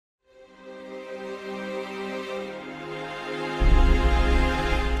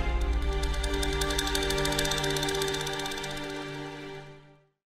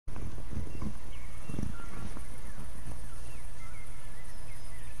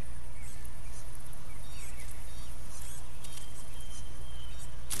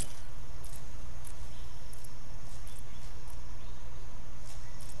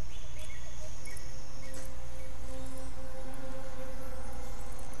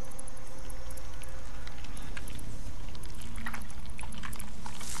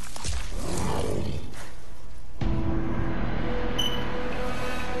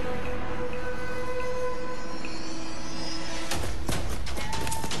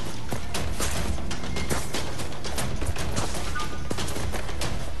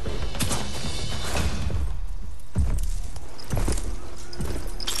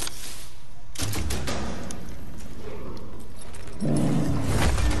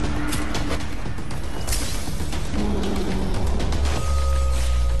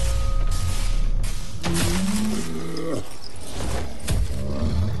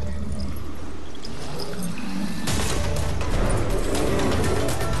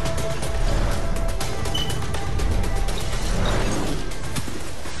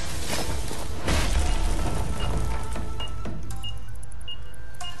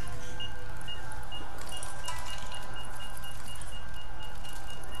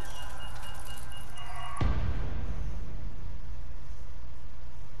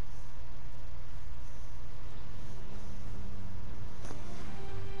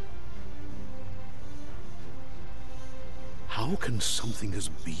How can something as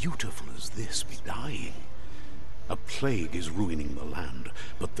beautiful as this be dying? A plague is ruining the land,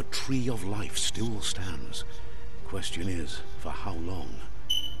 but the tree of life still stands. Question is, for how long?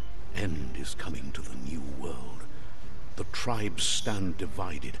 End is coming to the new world. The tribes stand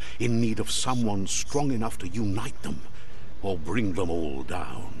divided, in need of someone strong enough to unite them, or bring them all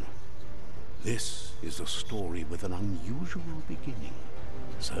down. This is a story with an unusual beginning.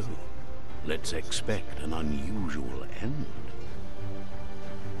 So, let's expect an unusual end.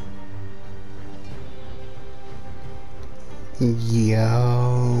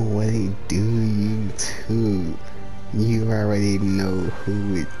 Yo, what it do, YouTube? You already know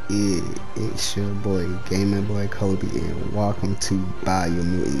who it is. It's your boy, Gaming Boy Kobe, and welcome to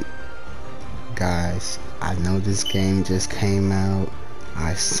Biomutant. Guys, I know this game just came out.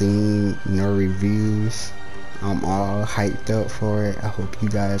 I've seen no reviews. I'm all hyped up for it. I hope you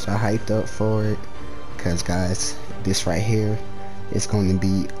guys are hyped up for it. Cause guys, this right here is going to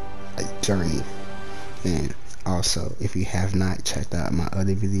be a journey. And also, if you have not checked out my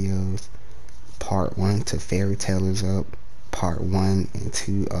other videos, part 1 to Fairy Tale is up, part 1 and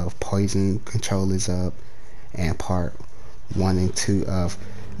 2 of Poison Control is up, and part 1 and 2 of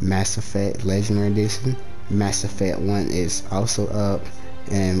Mass Effect Legendary Edition. Mass Effect 1 is also up,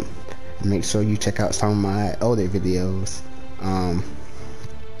 and make sure you check out some of my older videos.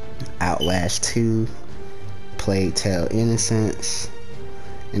 Outlast 2, Plague Tale Innocence,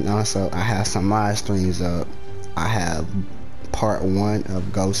 and also I have some live streams up. I have part 1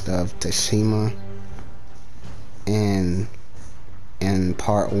 of Ghost of Tsushima and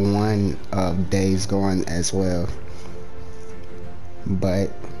part 1 of Days Gone as well. But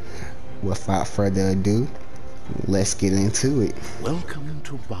without further ado, let's get into it. Welcome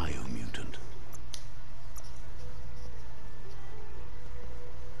to Biomutant.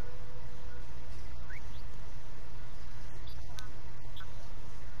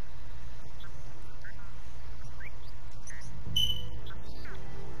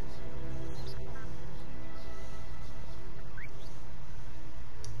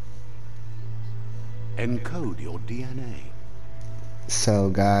 Encode your DNA. So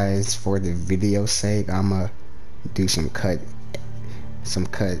guys, for the video sake, I'ma do some cut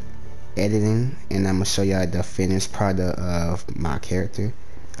editing, and I'm gonna show y'all the finished product of my character.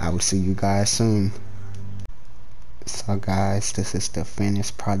 I will see you guys soon. So guys, this is the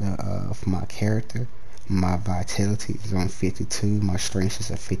finished product of my character. My vitality is on 52, my strength is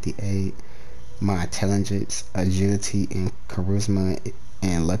at 58, my intelligence, agility, and charisma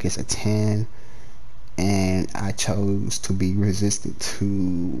and luck is a 10. And I chose to be resistant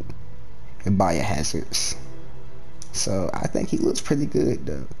to biohazards. So I think he looks pretty good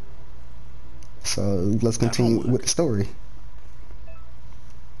though. So let's continue with the story.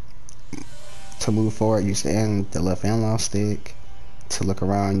 To move forward, use the left analog stick. To look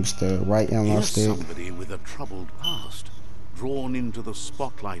around, use the right analog stick. Somebody with a troubled past, drawn into the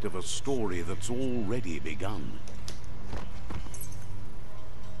spotlight of a story that's already begun.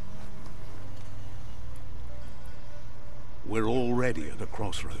 We're already at a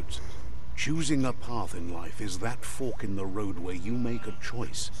crossroads. Choosing a path in life is that fork in the road where you make a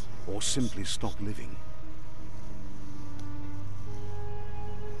choice or simply stop living.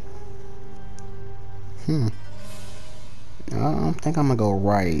 I think I'm gonna go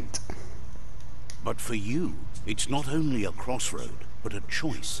right. But for you, it's not only a crossroad, but a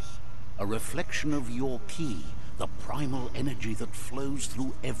choice. A reflection of your key, the primal energy that flows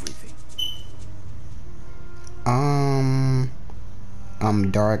through everything.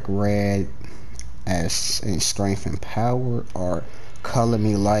 I'm dark red as in strength and power, or color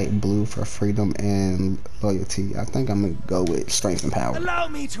me light blue for freedom and loyalty. I think I'm gonna go with strength and power. Allow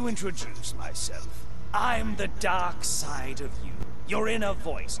me to introduce myself. I'm the dark side of you. Your inner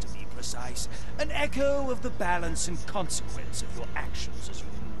voice, to be precise. An echo of the balance and consequence of your actions as you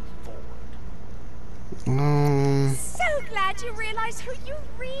move forward. So glad you realize who you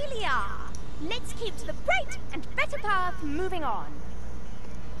really are. Let's keep to the bright and better path moving on.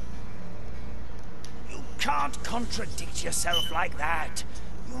 You can't contradict yourself like that.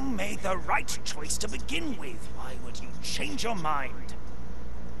 You made the right choice to begin with. Why would you change your mind?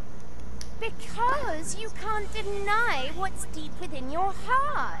 Because you can't deny what's deep within your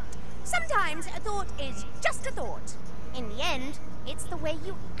heart. Sometimes a thought is just a thought. In the end, it's the way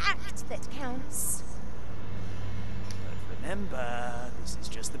you act that counts. But remember, this is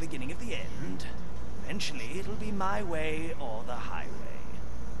just the beginning of the end. Eventually, it'll be my way or the highway.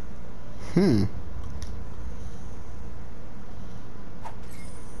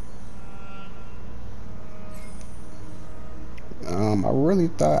 I really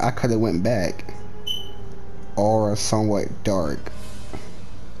thought I could have went back. Aura somewhat dark.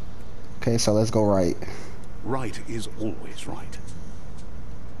 Okay, so let's go right. Right is always right.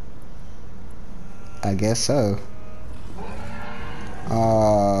 I guess so.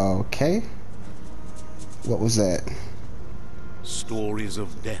 Okay. What was that? Stories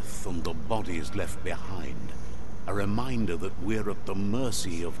of death and the bodies left behind. A reminder that we're at the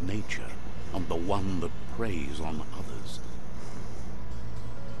mercy of nature and the one that preys on others.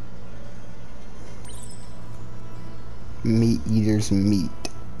 Meat Eater's Meat.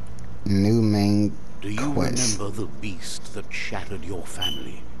 New main Do you quest. remember the beast that shattered your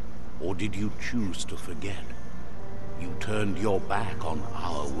family? Or did you choose to forget? You turned your back on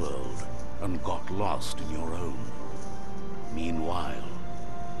our world and got lost in your own. Meanwhile,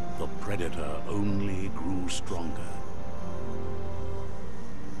 the Predator only grew stronger.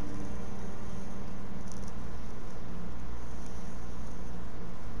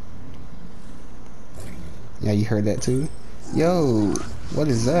 Yeah, you heard that too? Yo, what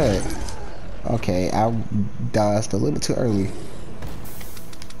is that? Okay, I dodged a little bit too early.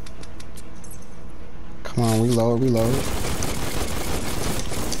 Come on, reload, reload.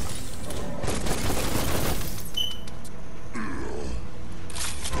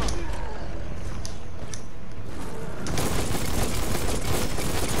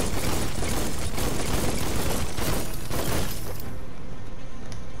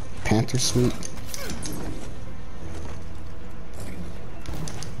 Panther Sweet.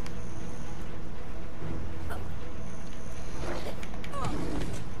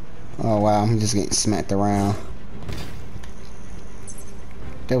 Oh wow, I'm just getting smacked around.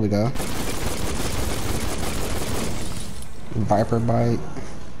 There we go. Viper Bite.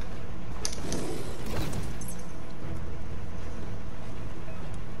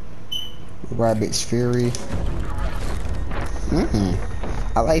 Rabbit's Fury.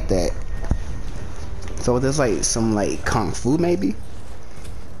 I like that. So there's like some like kung fu maybe? You'd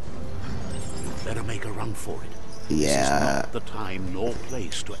better make a run for it. This is Yeah. not the time nor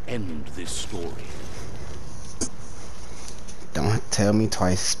place to end this story. Don't tell me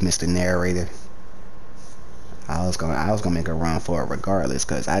twice, Mr. Narrator. I was gonna make a run for it regardless,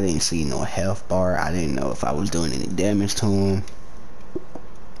 cause I didn't see no health bar. I didn't know if I was doing any damage to him.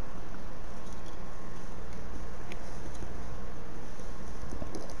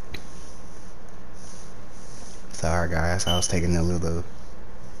 Sorry guys, I was taking a little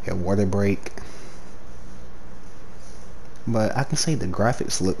water break. But I can say the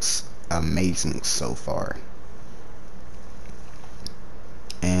graphics looks amazing so far.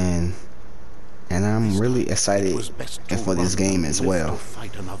 And I'm really excited for this game as well.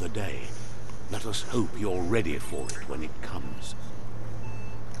 Fight another day. Let us hope you're ready for it when it comes.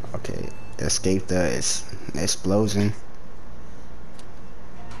 Okay, escape the explosion.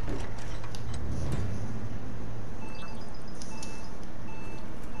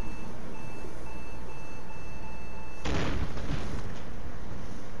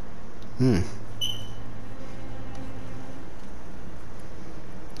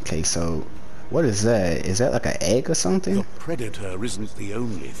 Okay, so what is that? Is that like an egg or something? The Predator isn't the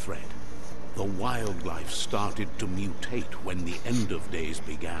only threat. The wildlife started to mutate when the end of days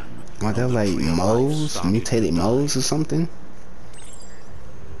began. Are they like moles? Mutated moles or something?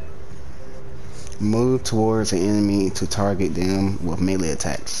 Move towards an enemy to target them with melee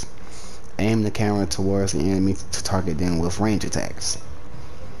attacks. Aim the camera towards the enemy to target them with range attacks.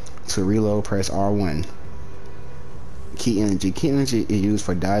 To reload, press R1. Key energy. Key energy is used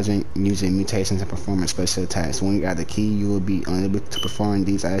for dodging, using mutations, and performing special attacks. When you add the key, you will be unable to perform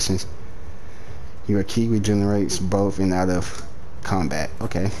these actions. Your key regenerates both in and out of combat.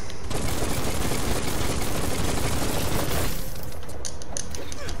 Okay.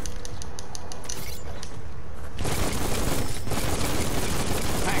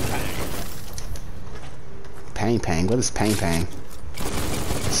 Pang Pang. What is Pang Pang?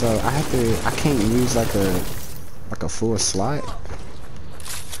 So I can't use like a full slot.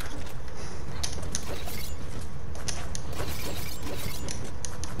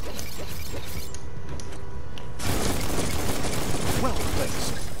 Well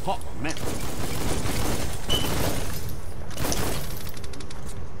placed. Hot metal.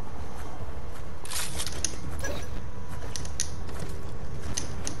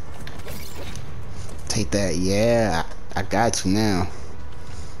 Take that. Yeah, I got you now.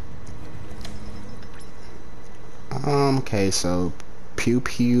 Okay, so pew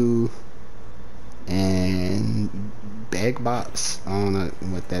pew and bag box. I don't know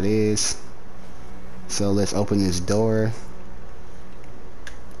what that is. So let's open this door.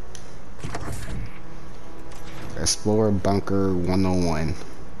 Explore bunker 101.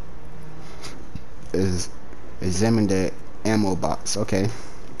 Examine the ammo box. Okay.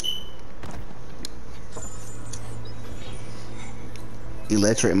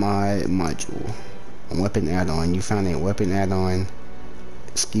 Electric mod module. Weapon add-on. You found a weapon add-on.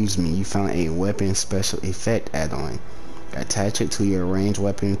 Excuse me. You found a weapon special effect add-on. Attach it to your ranged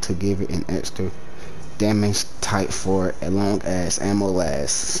weapon to give it an extra damage type for as long as ammo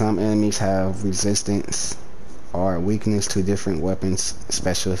lasts. Some enemies have resistance or weakness to different weapons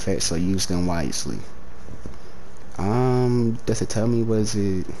special effects, so use them wisely. Does it tell me what is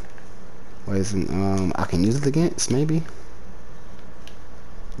it I can use it against? Maybe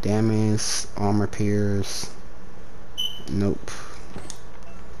damage, armor pierce. Nope.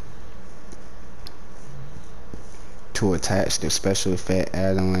 To attach the special effect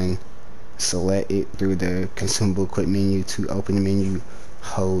add-on, select it through the consumable quick menu. To open the menu,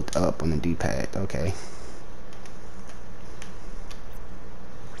 hold up on the D-pad. Okay.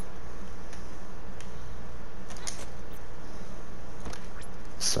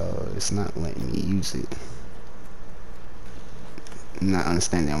 So it's not letting me use it. I'm not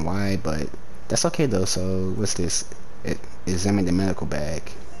understanding why, but that's okay though. So what's this? Examine the medical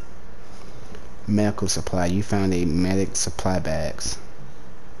bag. Medical supply. You found a medic supply bags.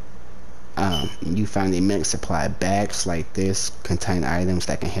 You found a medic supply bags like this contain items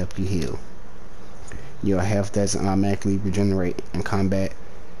that can help you heal. Your health doesn't automatically regenerate in combat.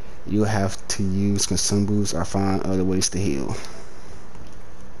 You'll have to use consumables or find other ways to heal.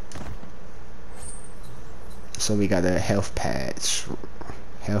 So we got a health patch.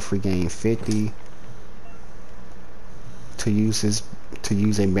 Health regain 50. To use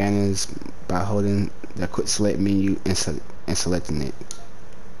a banners by holding the quick select menu and selecting it.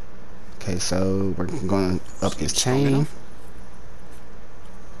 Okay, so we're going up this chain.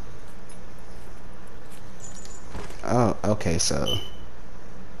 Oh, okay, so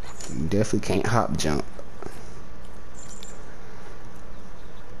you definitely can't hop jump.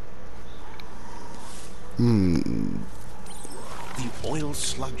 The oil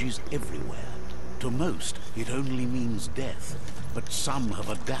sludges everywhere. To most, it only means death, but some have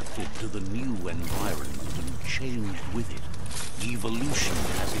adapted to the new environment and changed with it. Evolution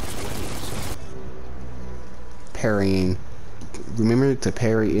has its ways. Parrying. Remember to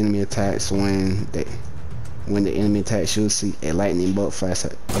parry enemy attacks when the enemy attacks. You'll see a lightning bolt flash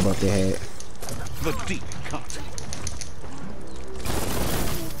above their head. The deep cut.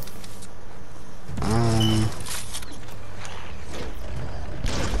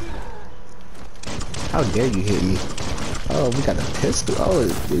 How dare you hit me? Oh, we got a pistol. Oh,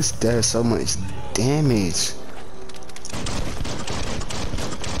 this does so much damage.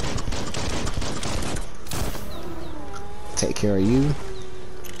 Take care of you.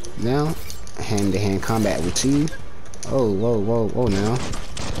 Now, hand-to-hand combat with you. Oh, whoa, whoa, whoa now.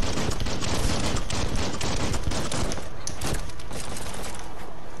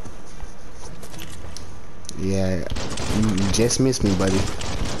 Yeah, you just missed me, buddy.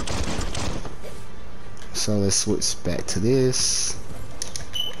 So let's switch back to this.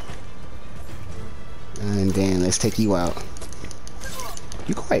 And then let's take you out.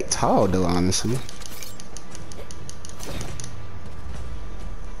 You're quite tall though, honestly.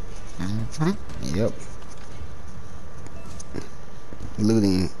 Yep.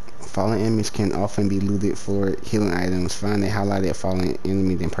 Looting. Fallen enemies can often be looted for healing items. Find a highlighted fallen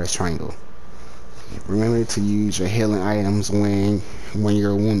enemy, then press triangle. Remember to use your healing items when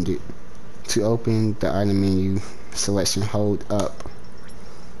you're wounded. To open the item menu selection, hold up.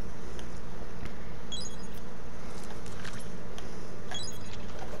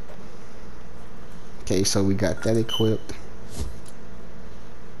 Okay, so we got that equipped.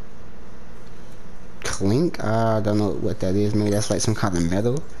 Clink, I don't know what that is. Maybe that's like some kind of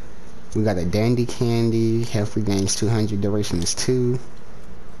metal. We got a dandy candy. Health regains 200. Duration is 2.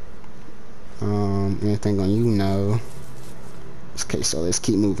 Anything on you? No. Okay, so let's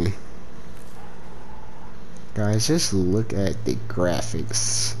keep moving. Guys, just look at the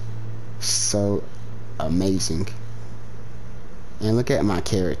graphics. So amazing. And look at my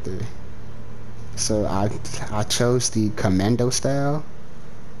character. So I chose the commando style.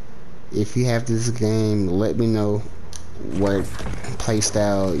 If you have this game, let me know what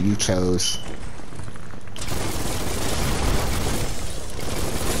playstyle you chose.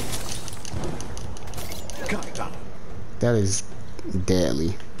 That is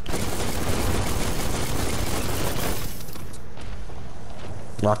deadly.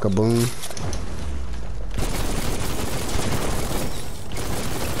 Rock-a-boom.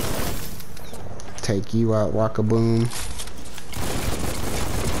 Take you out, rock-a-boom.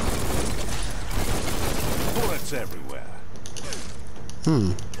 Bullets everywhere.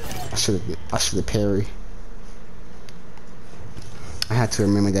 I should have parried. have to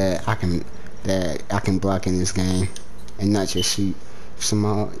remember that I can block in this game and not just shoot.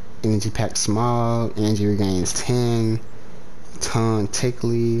 Small energy pack, small energy regains 10, ton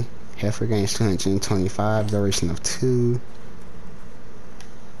tickly, health regains 225, duration of 2.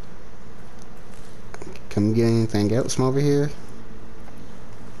 Can we get anything else from over here?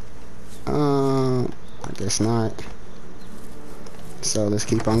 I guess not. So let's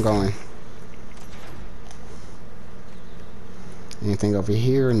keep on going. Anything over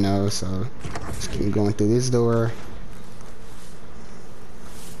here? No, so let's keep going through this door.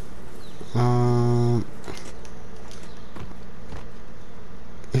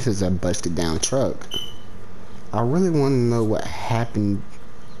 This is a busted down truck. I really want to know what happened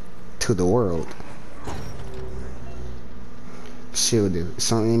to the world. Shielded.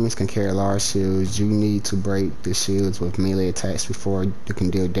 Some enemies can carry large shields. You need to break the shields with melee attacks before you can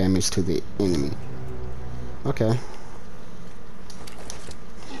deal damage to the enemy. Okay.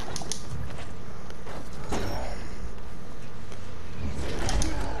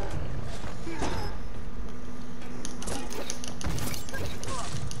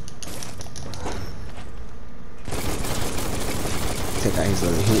 Take out his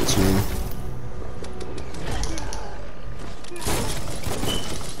little henchman.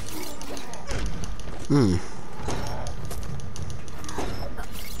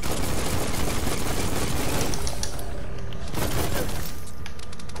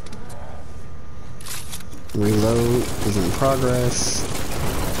 Reload is in progress.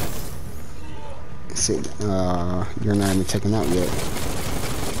 See, you're not even taken out yet.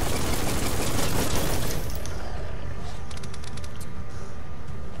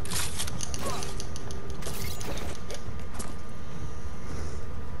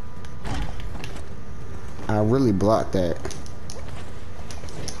 I really blocked that.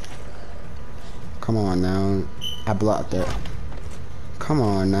 Come on now. I blocked that. Come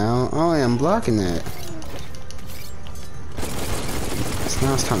on now. Oh, I am blocking that.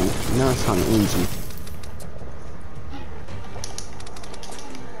 Now it's time to end you.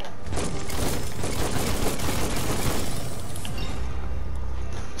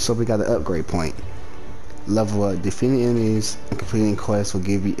 So we got an upgrade point. Level up. Defeating enemies and completing quests will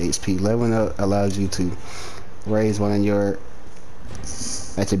give you HP. Leveling up allows you to raise one of your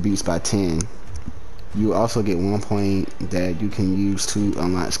attributes by 10. You also get 1 point that you can use to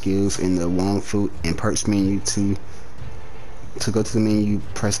unlock skills in the Wong Fu and perks menu. To go to the menu,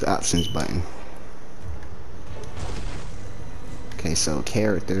 press the options button. Okay, so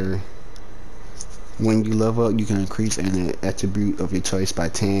character. When you level up, you can increase an attribute of your choice by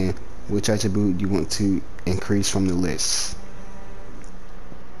 10. Which attribute you want to increase from the list?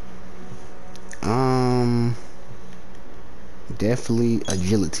 Definitely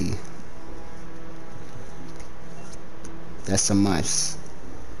agility. That's a must.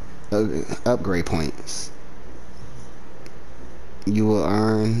 Upgrade points. You will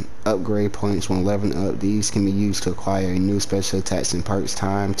earn upgrade points when leveling up. These can be used to acquire new special attacks and perks.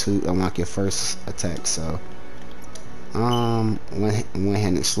 Time to unlock your first attack. So,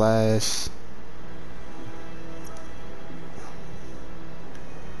 one-handed slash.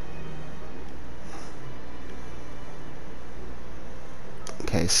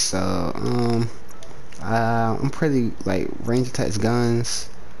 Okay, so I'm pretty like range attacks, guns,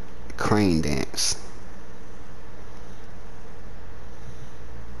 crane dance.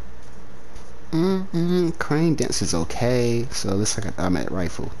 Crane dance is okay. So let's look at the automatic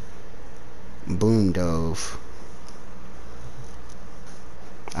rifle. Boom dove.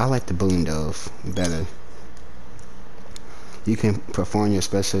 I like the boom dove better. You can perform your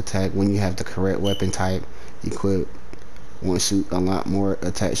special attack when you have the correct weapon type equipped. Once you unlock more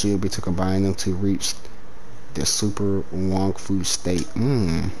attacks, you'll be able to combine them to reach the super Wong Fu state.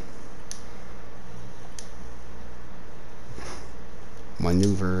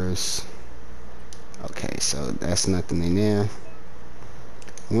 Maneuvers. Okay, so that's nothing in there.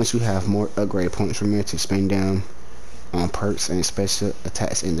 Once you have more upgrade points, remember to spend them on perks and special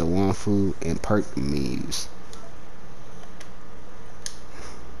attacks in the Wong Fu and perk menus.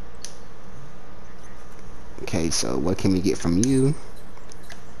 Okay, so what can we get from you?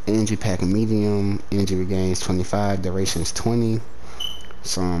 Energy pack medium, energy regains 25, duration is 20.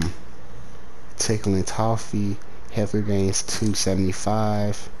 Some tickling toffee, health regains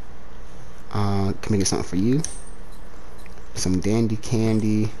 275. Can we get something for you? Some dandy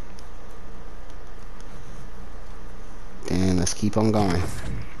candy. Then let's keep on going.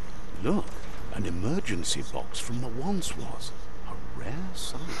 Look, an emergency box from the once was. A rare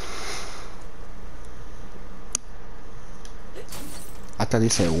sight. I thought he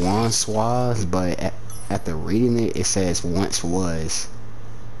said once was, but after reading it, it says once was.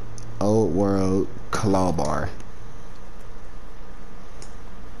 Old World Claw Bar.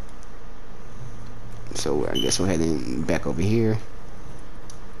 So I guess we're heading back over here.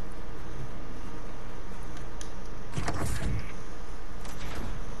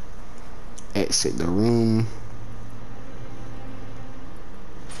 Exit the room.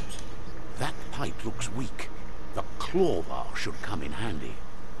 That pipe looks weak. The claw bar should come in handy.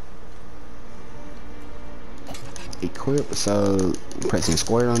 Equip, so pressing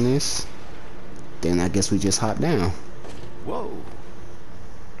square on this. Then I guess we just hop down. Whoa.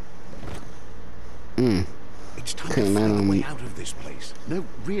 It's time to Couldn't land find a on way me. out of this place. No,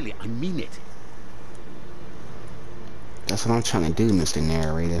 really, I mean it. That's what I'm trying to do, Mr.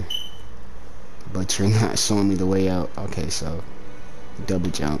 Narrator. But you're not showing me the way out. Okay, so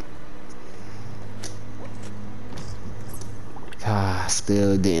double jump. Ah,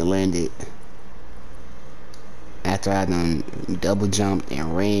 still didn't land it. After I done double jumped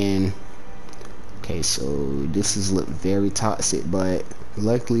and ran. Okay, so this is look very toxic, but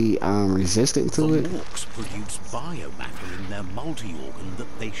luckily I'm resistant to it. The orcs produce biomatter in their multi-organ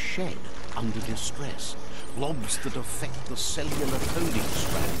that they shed under distress. Blobs that affect the cellular coding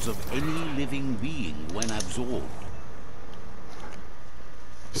strands of any living being when absorbed.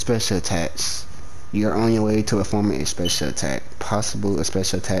 Special attacks. You're on your way to performing a special attack. Possible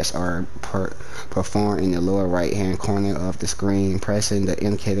special attacks are performed in the lower right hand corner of the screen. Pressing the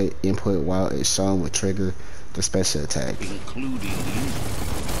indicated input while it's shown will trigger the special attack. Including you.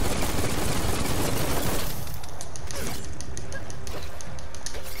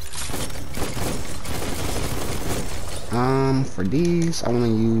 For these, I want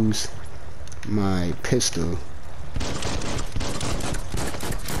to use my pistol.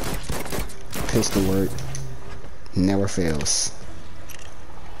 Pistol work never fails.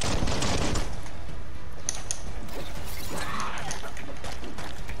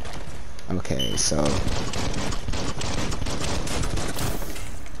 Okay, so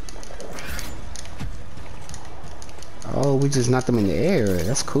oh, we just knocked them in the air.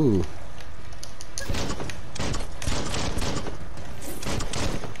 That's cool.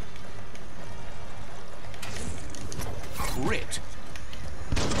 Crit.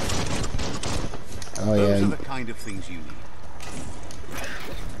 Oh Those yeah. are the kind of things you need.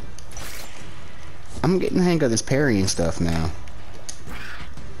 I'm getting the hang of this parrying stuff now.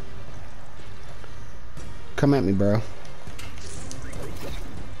 Come at me, bro.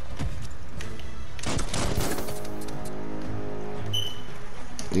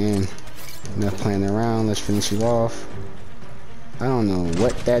 And enough playing around. Let's finish you off. I don't know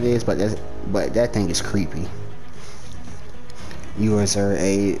what that is, but that thing is creepy. You are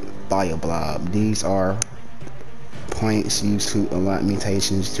a Bioblob. These are points used to unlock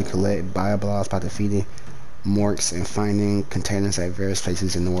mutations to collect Bioblobs by defeating morks and finding containers at various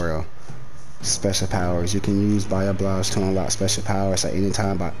places in the world. Special powers. You can use Bioblobs to unlock special powers at any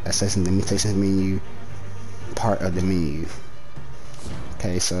time by accessing the mutations menu part of the menu.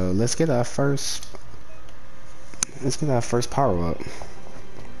 Okay, so let's get our first power up.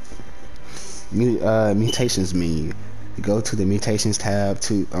 Mutations menu. Go to the mutations tab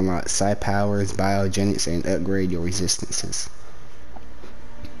to unlock psi powers, biogenics, and upgrade your resistances.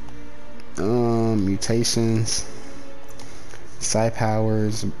 Mutations, psi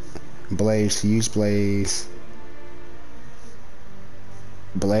powers, blaze. To use blaze,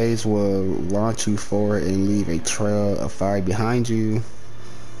 blaze will launch you forward and leave a trail of fire behind you.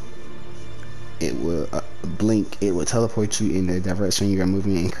 It will blink. It will teleport you in the direction you are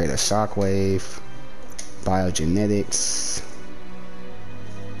moving and create a shockwave. Biogenetics.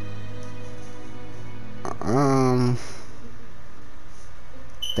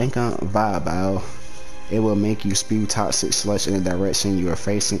 Think on Bio. It will make you spew toxic sludge in the direction you are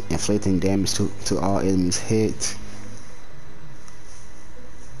facing, inflicting damage to all enemies hit.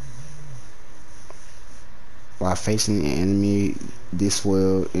 While facing an enemy, this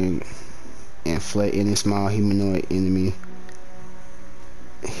will inflict any small humanoid enemy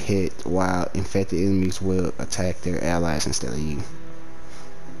hit, while infected enemies will attack their allies instead of you.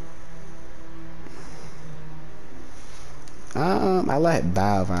 I like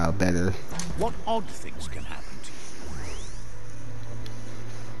Bio better. What odd things can happen to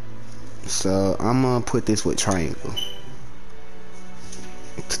you? So I'm gonna put this with triangle.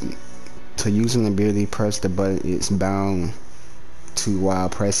 To use an ability, press the button it's bound to while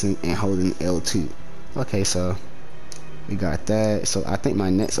pressing and holding L2. Okay, so we got that. So I think my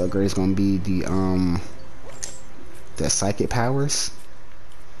next upgrade is gonna be the psychic powers.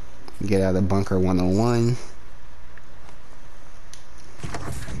 Get out of bunker 101.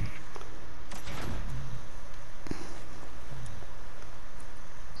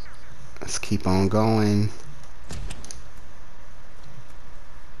 Let's keep on going.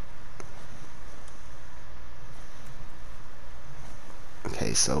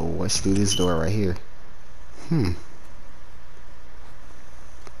 Okay, so what's through this door right here?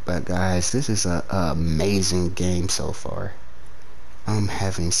 But guys, this is a amazing game so far. I'm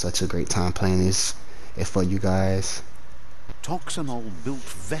having such a great time playing this for you guys. Toxanol built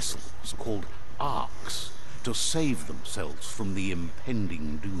vessels called arks to save themselves from the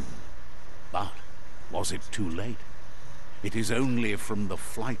impending doom. But was it too late? It is only from the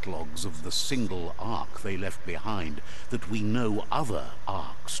flight logs of the single ark they left behind that we know other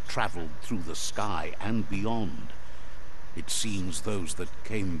arks traveled through the sky and beyond. It seems those that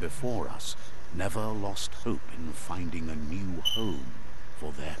came before us never lost hope in finding a new home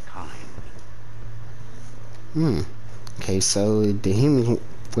for their kind. Okay, so the humans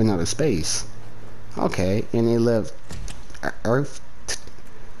went out of space. Okay, and they left Earth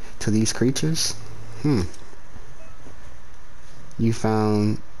to these creatures. You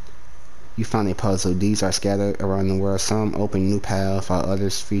found a puzzle. These are scattered around the world. Some open new paths, while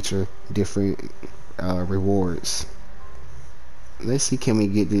others feature different rewards. Let's see, can we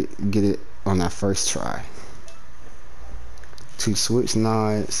get it on our first try? To switch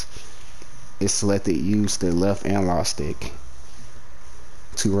nods, it's selected. Use the left analog stick.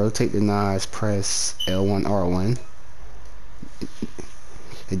 To rotate the nods, press L1 R1.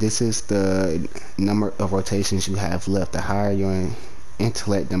 This is the number of rotations you have left. The higher your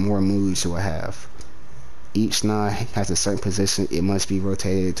intellect, the more moves you will have. Each nod has a certain position. It must be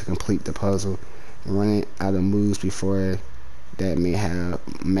rotated to complete the puzzle. Running out of moves before that may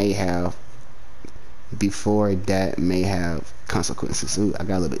have consequences. Ooh, I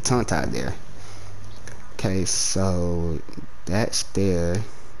got a little bit tongue tied there. Okay, so that's there.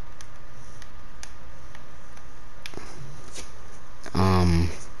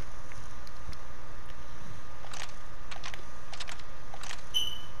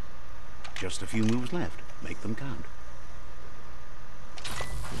 Just a few moves left. Make them count.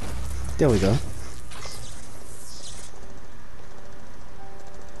 There we go.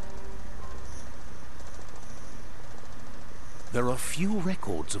 There are few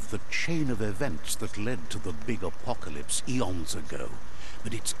records of the chain of events that led to the big apocalypse eons ago,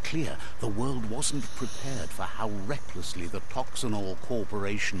 but it's clear the world wasn't prepared for how recklessly the Toxanol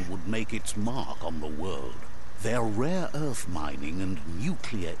Corporation would make its mark on the world. Their rare earth mining and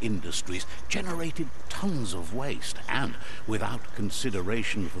nuclear industries generated tons of waste, and without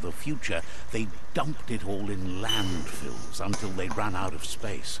consideration for the future, they dumped it all in landfills until they ran out of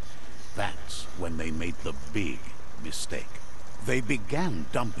space. That's when they made the big mistake. They began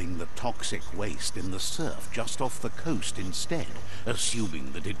dumping the toxic waste in the surf just off the coast instead,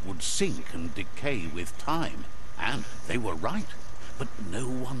 assuming that it would sink and decay with time. And they were right. But no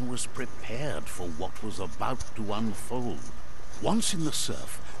one was prepared for what was about to unfold. Once in the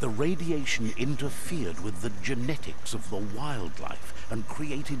surf, the radiation interfered with the genetics of the wildlife and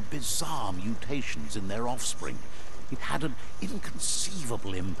created bizarre mutations in their offspring. It had an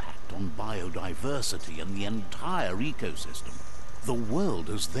inconceivable impact on biodiversity and the entire ecosystem. The world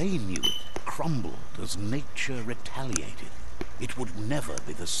as they knew it crumbled as nature retaliated. It would never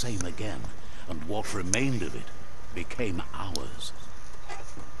be the same again, and what remained of it became ours.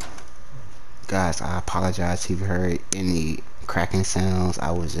 Guys, I apologize if you heard any cracking sounds.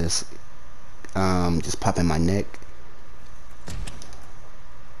 I was just popping my neck,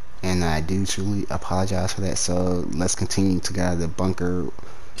 and I do truly apologize for that. So let's continue to get out of the bunker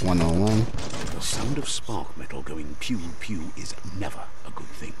 101. The sound of spark metal going pew pew is never a good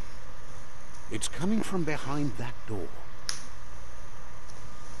thing. It's coming from behind that door.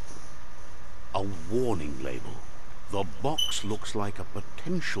 A warning label. The box looks like a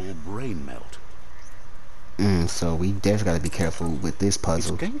potential brain melt. So we definitely got to be careful with this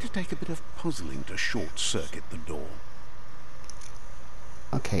puzzle. It's going to take a bit of puzzling to short-circuit the door.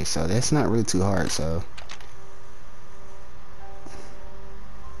 Okay, so that's not really too hard, so...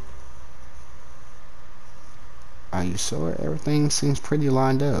 Are you sure everything seems pretty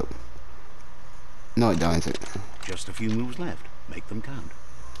lined up? No, it doesn't. Just a few moves left. Make them count.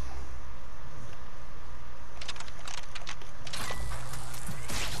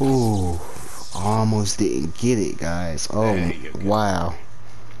 Ooh, almost didn't get it, guys. Oh, wow.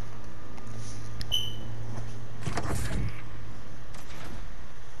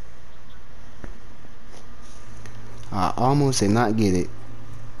 I almost did not get it.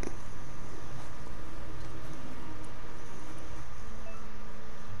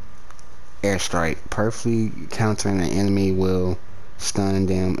 Airstrike. Perfectly countering an enemy will stun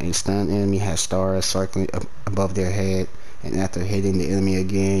them. A stunned enemy has stars circling above their head. And after hitting the enemy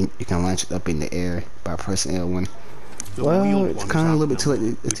again, you can launch it up in the air by pressing L1. The Well, real it's one kind of a is little bit too late to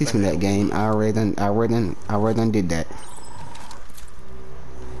outnumbered. teach me that game. I already done did that.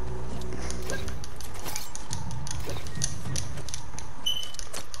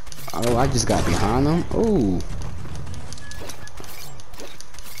 Oh, I just got behind him. Oh,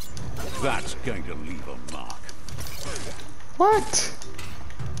 That's going to leave a mark. what?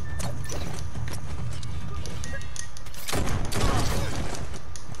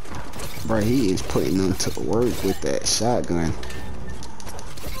 Bro, he is putting them to work with that shotgun.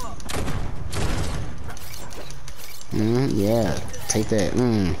 Yeah, take that.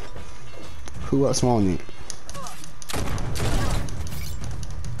 Who else wanted it?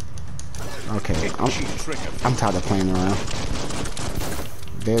 Okay, I'm tired of playing around.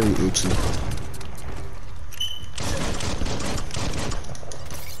 Very itchy.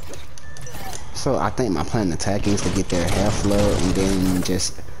 So I think my plan of attacking is to get their half low and then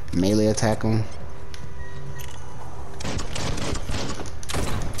just melee attack them.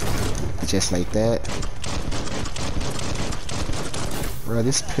 Just like that. Bro,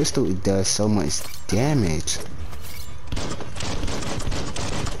 this pistol does so much damage.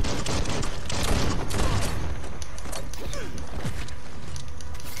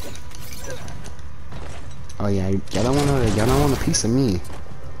 Oh yeah, y'all don't want a piece of me.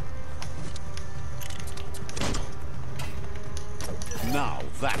 Now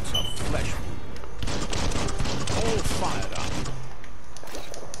that's a flesh wound. All fired up.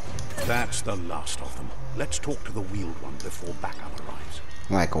 That's the last of them. Let's talk to the wheeled one before backup arrives.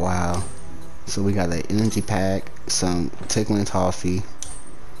 Like, wow. So we got an energy pack, some tickling toffee,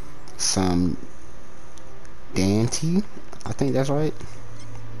 some dainty, I think that's right.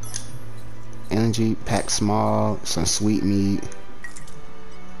 Energy pack small, some sweet meat.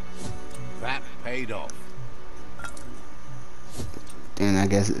 That paid off. And I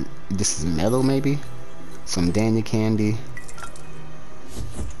guess this is metal maybe? Some dandy candy.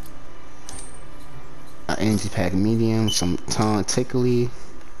 Our energy pack medium, some tongue tickly.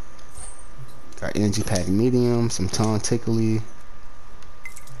 Our energy pack medium, some tongue tickly.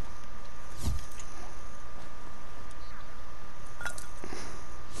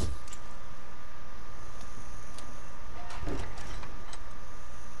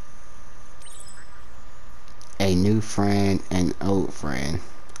 A new friend and old friend.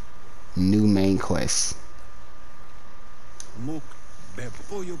 New main quest.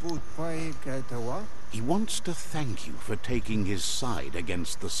 He wants to thank you for taking his side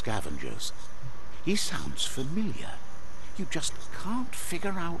against the scavengers. He sounds familiar. You just can't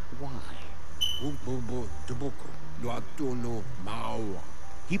figure out why.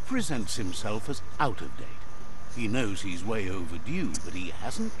 He presents himself as out of date. He knows he's way overdue, but he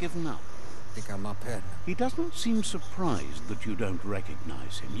hasn't given up. He doesn't seem surprised that you don't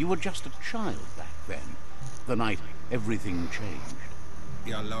recognize him. You were just a child back then, the night everything changed.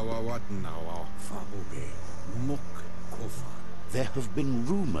 There have been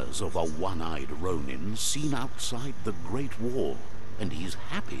rumors of a one-eyed Ronin seen outside the Great Wall, and he's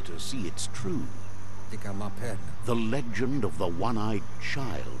happy to see it's true. The legend of the one-eyed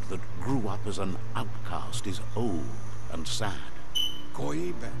child that grew up as an outcast is old and sad.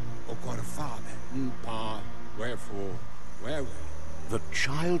 The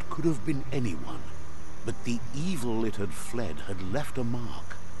child could have been anyone, but the evil it had fled had left a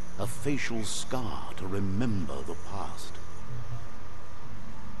mark, a facial scar to remember the past.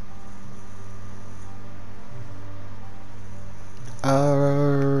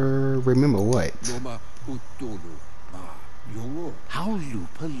 Remember what? How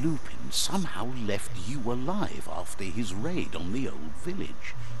Lupa Lupin somehow left you alive after his raid on the old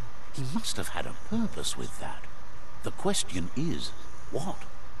village. He must have had a purpose with that. The question is, what?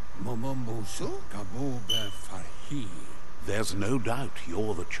 There's no doubt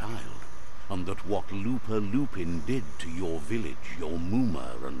you're the child, and that what Lupa Lupin did to your village, your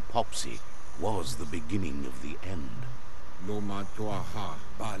Muma and Popsy, was the beginning of the end.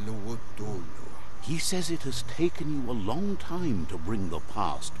 He says it has taken you a long time to bring the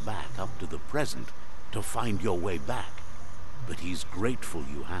past back up to the present, to find your way back, but he's grateful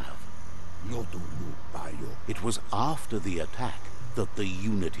you have. It was after the attack that the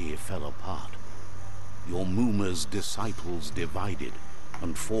Unity fell apart. Your Muma's disciples divided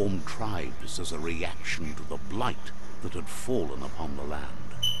and formed tribes as a reaction to the blight that had fallen upon the land.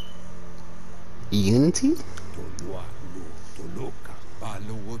 Unity?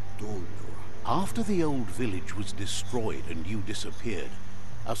 After the old village was destroyed and you disappeared,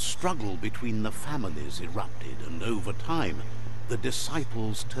 a struggle between the families erupted, and over time, the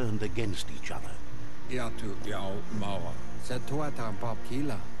disciples turned against each other.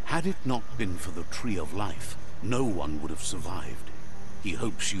 Had it not been for the Tree of Life, no one would have survived. He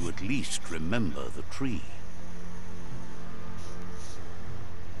hopes you at least remember the tree.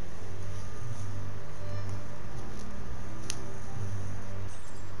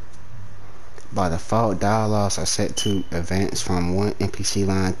 By default, dialogues are set to advance from one NPC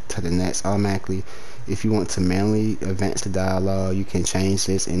line to the next automatically. If you want to manually advance the dialogue, you can change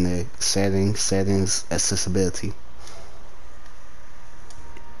this in the settings, accessibility.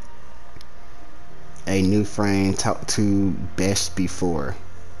 A new frame, talk to best before.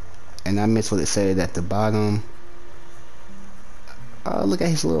 And I missed what it said at the bottom. Oh, look at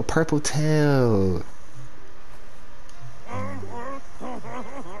his little purple tail.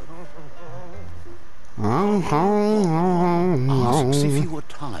 Asks if you were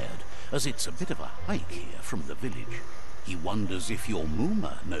tired, as it's a bit of a hike here from the village. He wonders if your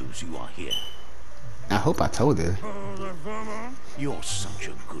Muma knows you are here. I hope I told her. You're such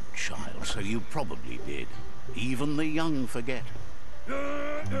a good child, so you probably did. Even the young forget.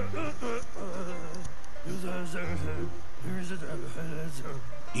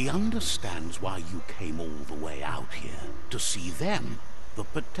 He understands why you came all the way out here, to see them, the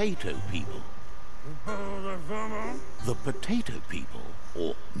potato people. The potato people,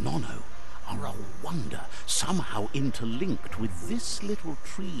 or Nono, are a wonder, somehow interlinked with this little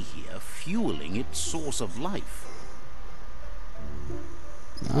tree here, fueling its source of life.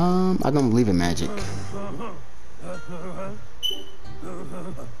 I don't believe in magic.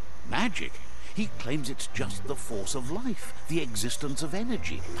 Magic? He claims it's just the force of life, the existence of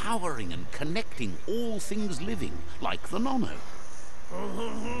energy, powering and connecting all things living, like the Nono.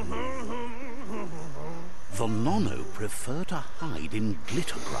 The Nono prefer to hide in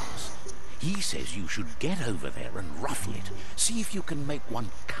glitter grass. He says you should get over there and ruffle it. See if you can make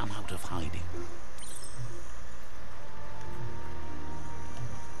one come out of hiding.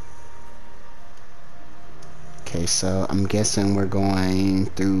 Okay, so I'm guessing we're going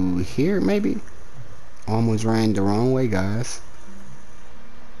through here, maybe? Almost ran the wrong way, guys.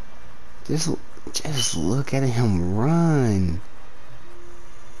 Just look at him run.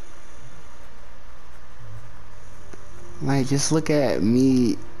 Like, just look at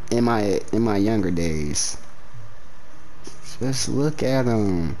me in my younger days. Just look at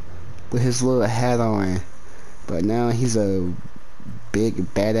him with his little hat on. But now he's a big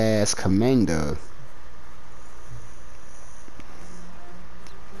badass commando.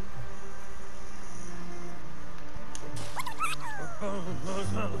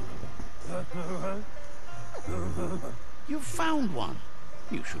 You found one.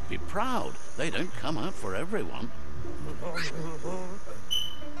 You should be proud. They don't come out for everyone.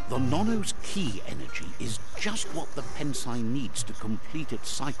 The Nono's key energy is just what the Pensai needs to complete its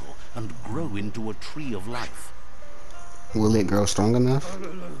cycle and grow into a tree of life. Will it grow strong enough?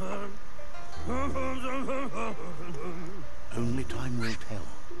 Only time will tell.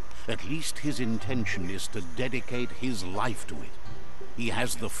 At least his intention is to dedicate his life to it. He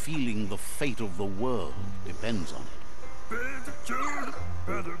has the feeling the fate of the world depends on it.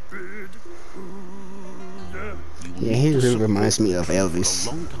 Yeah, he really reminds me of Elvis.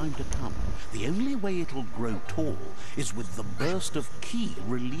 For a long time to come. The only way it'll grow tall is with the burst of ki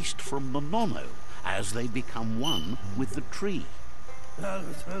released from the Nono as they become one with the tree.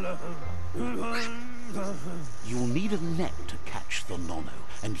 You'll need a net to catch the Nono,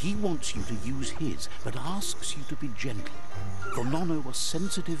 and he wants you to use his, but asks you to be gentle. The Nono are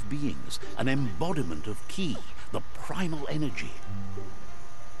sensitive beings, an embodiment of ki, the primal energy.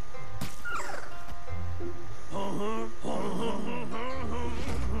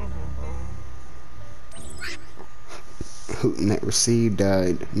 Net received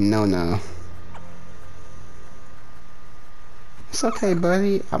no. It's okay,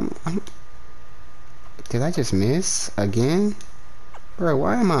 buddy. Did I just miss again? Bro,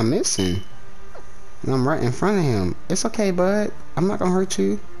 why am I missing? And I'm right in front of him. It's okay, bud. I'm not gonna hurt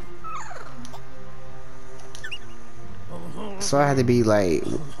you. So I had to be like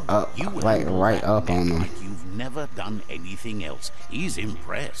up, like right up on him. Like you've never done anything else. He's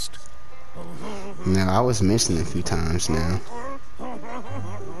impressed. No, I was missing a few times now.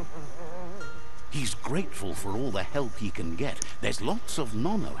 He's grateful for all the help he can get. There's lots of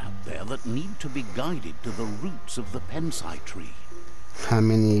Nono out there that need to be guided to the roots of the Pensai tree. How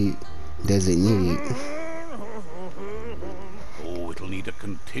many does it need? Oh, it'll need a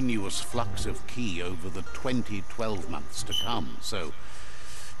continuous flux of ki over the 12 months to come, so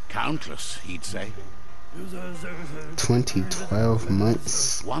countless, he'd say. 12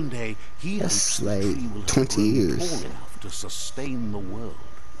 months? One day, he hopes That's the tree like will have 20 grown years. tall enough to sustain the world.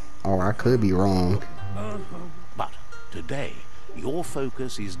 Or I could be wrong. But today, your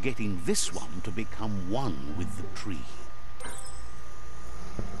focus is getting this one to become one with the tree.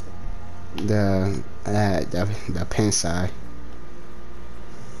 The pensai.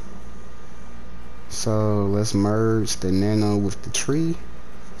 So let's merge the nano with the tree.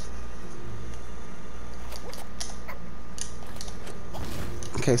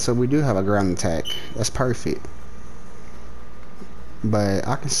 Okay, so we do have a ground attack. That's perfect. But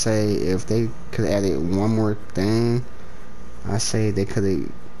I can say if they could add it one more thing, I say they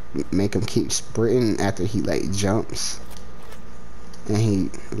could make him keep sprinting after he like jumps, and he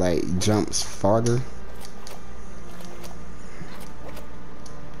like jumps farther.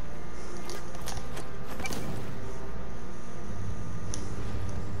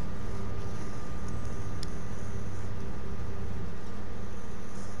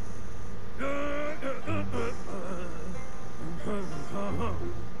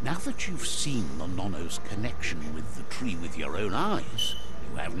 Now that you've seen the Nono's connection with the tree with your own eyes,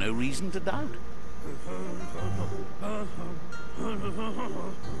 you have no reason to doubt.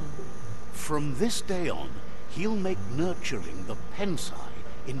 From this day on, he'll make nurturing the Pensai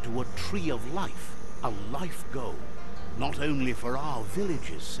into a tree of life, a life goal. Not only for our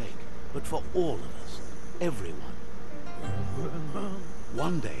village's sake, but for all of us, everyone.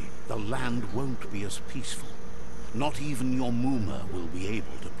 One day, the land won't be as peaceful. Not even your Muma will be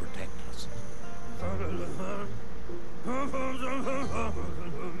able to protect us.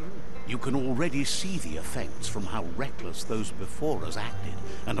 You can already see the effects from how reckless those before us acted,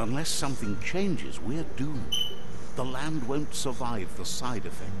 and unless something changes, we're doomed. The land won't survive the side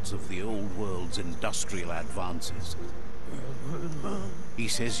effects of the old world's industrial advances. He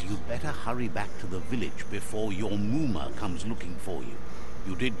says you better hurry back to the village before your Muma comes looking for you.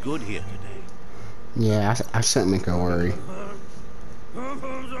 You did good here today. Yeah, I shouldn't make her worry.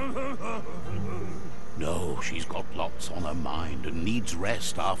 No, she's got lots on her mind and needs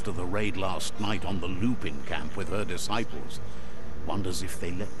rest after the raid last night on the Lupin camp with her disciples. Wonders if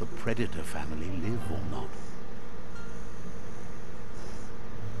they let the Predator family live or not.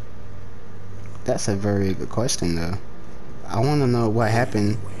 That's a very good question, though. I want to know what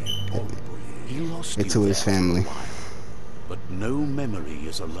happened He lost to you his there for a family. while, but no memory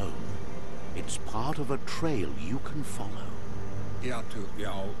is alone. It's part of a trail you can follow.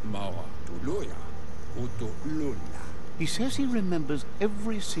 He says he remembers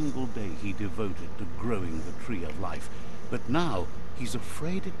every single day he devoted to growing the Tree of Life, but now he's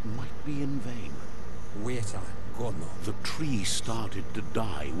afraid it might be in vain. The tree started to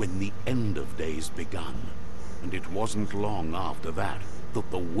die when the end of days begun, and it wasn't long after that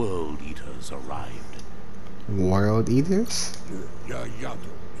that the World Eaters arrived. World Eaters?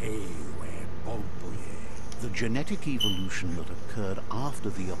 The genetic evolution that occurred after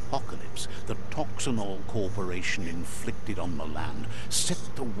the apocalypse that Toxinol Corporation inflicted on the land set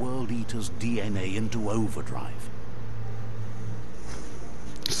the World Eater's DNA into overdrive.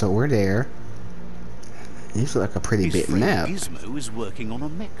 So we're there. This looks like a pretty His big friend map. Gizmo is working on a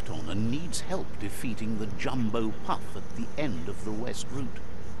Mekton and needs help defeating the Jumbo Puff at the end of the West Route.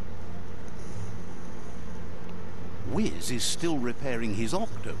 Wiz is still repairing his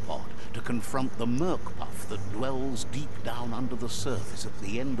Octopod to confront the Merc Puff that dwells deep down under the surface at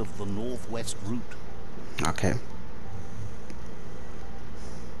the end of the Northwest Route. Okay.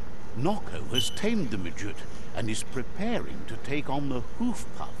 Noko has tamed the Midget and is preparing to take on the Hoof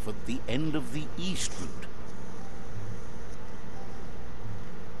Puff at the end of the East Route.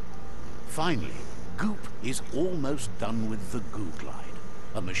 Finally, Goop is almost done with the Googlide,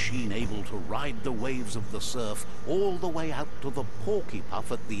 a machine able to ride the waves of the surf all the way out to the Porky Puff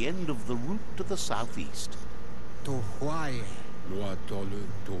at the end of the route to the southeast.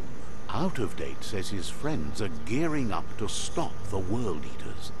 Out of Date says his friends are gearing up to stop the World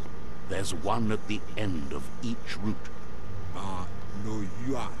Eaters. There's one at the end of each route.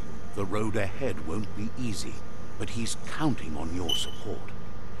 The road ahead won't be easy, but he's counting on your support.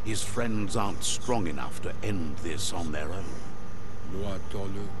 His friends aren't strong enough to end this on their own.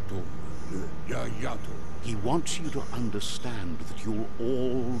 He wants you to understand that you'll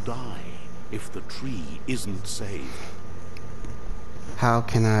all die if the tree isn't saved. How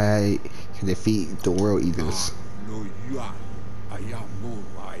can I defeat the World Eaters?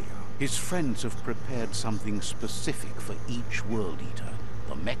 His friends have prepared something specific for each World Eater.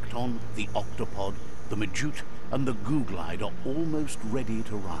 The Mekton, the Octopod, the Majute, and the Googlide are almost ready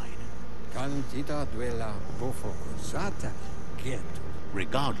to ride.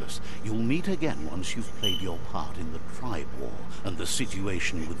 Regardless, you'll meet again once you've played your part in the Tribe War and the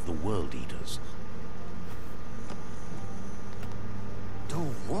situation with the World Eaters.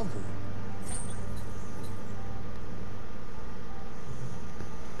 Don't worry.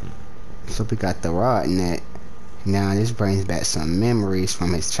 So we got the rod net. Now this brings back some memories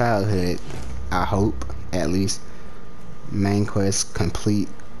from his childhood. I hope, at least. Main quest complete.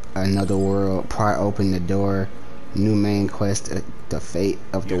 Another world. Pry open the door. New main quest. The fate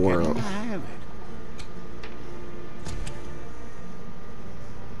of the world.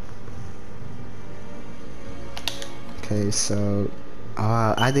 Okay, so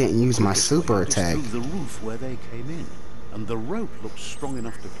I didn't use my super attack. Through the roof where they came in, and the rope looks strong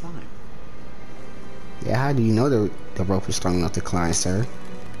enough to climb. Yeah, how do you know the rope is strong enough to climb, sir?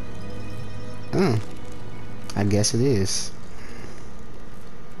 I guess it is.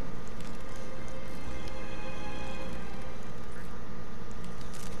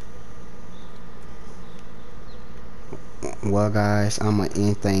 Well, guys, I'm gonna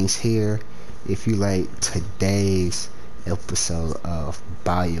end things here. If you like today's episode of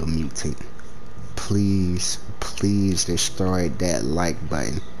Biomutant, please destroy that like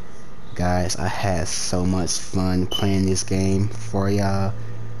button. Guys, I had so much fun playing this game for y'all.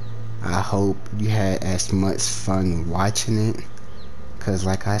 I hope you had as much fun watching it, cause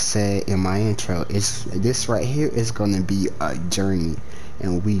like I said in my intro, this right here is gonna be a journey,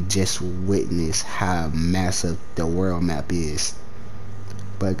 and we just witnessed how massive the world map is.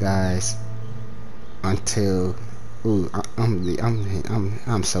 But guys, until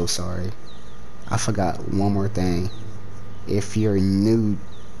I'm so sorry. I forgot one more thing. If you're new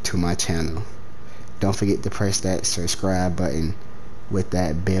to my channel, don't forget to press that subscribe button with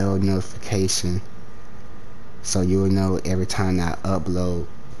that bell notification so you'll know every time I upload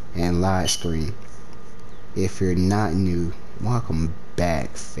and live stream. If you're not new, welcome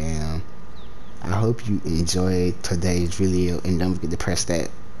back, fam. I hope you enjoyed today's video, and don't forget to press that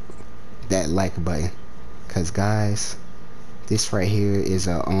like button, cause guys, this right here is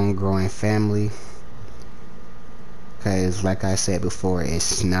an ongoing family. Cause like I said before,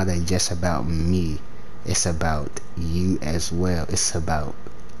 it's not just about me, it's about you as well. It's about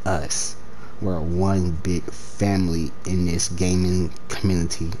us. We're one big family in this gaming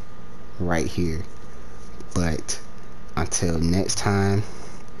community right here. But until next time,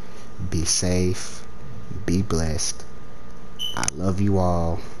 be safe, be blessed. I love you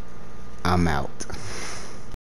all. I'm out.